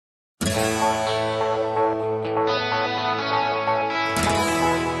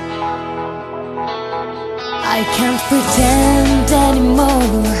I can't pretend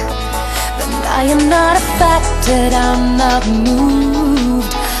anymore that I am not affected, I'm not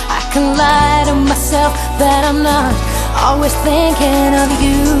moved. I can lie to myself that I'm not always thinking of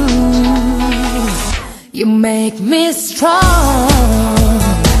you. You make me strong.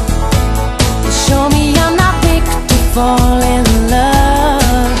 You show me I'm not weak to fall in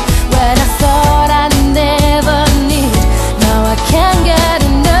love. When I thought I'd never need, now I can't get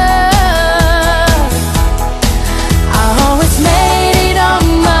enough. I always made it on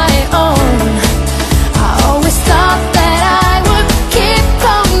my own. I always thought that I would keep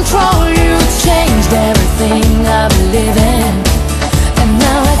control. You changed everything I believe in, and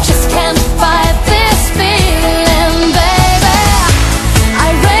now I just can't fight this feeling, baby. I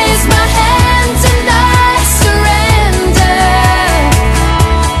raise my hands and I surrender,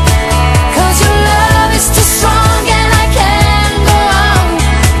 'cause your love is too strong and I can't go on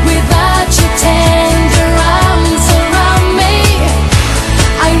without your tender arms around me.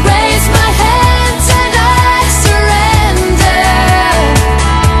 I raise my hands and I surrender.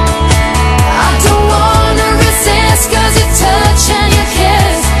 I don't wanna resist, 'cause your touch and your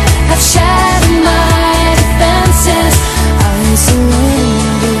kiss have shattered my defenses. I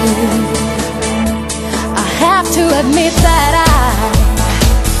surrender. I have to admit that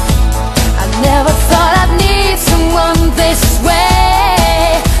I never thought I'd need someone this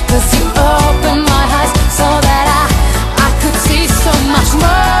way, 'cause you opened my eyes so that I could see so much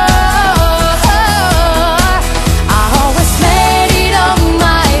more. I always made it on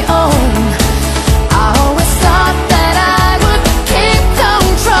my own. I always thought that I would keep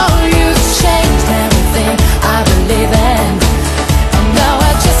control. You changed everything I believe in, and now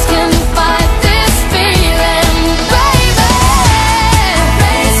I just can't fight this feeling, baby.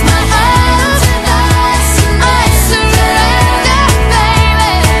 Raise my hands and I surrender,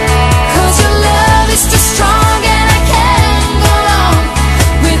 baby, 'cause your love is too strong and I can't go on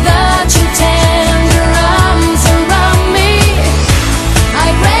without your tender arms around me. I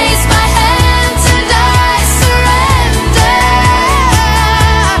raise my hands and I surrender.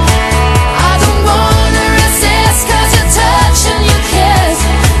 I don't wanna resist, 'cause your touch and your kiss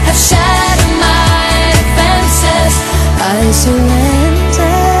have shattered my defenses. I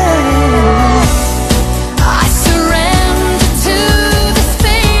surrender. I surrender to this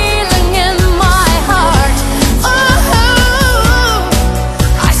feeling in my heart. Oh,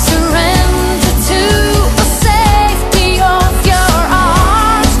 I surrender to the safety of your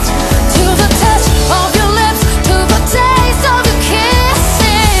arms, to the touch of your lips, to the taste of your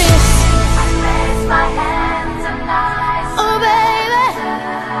kisses. I raise my hands and I oh baby,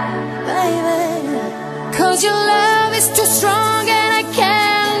 baby, 'cause your love is too strong and I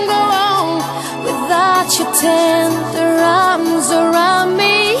can't go on without your tender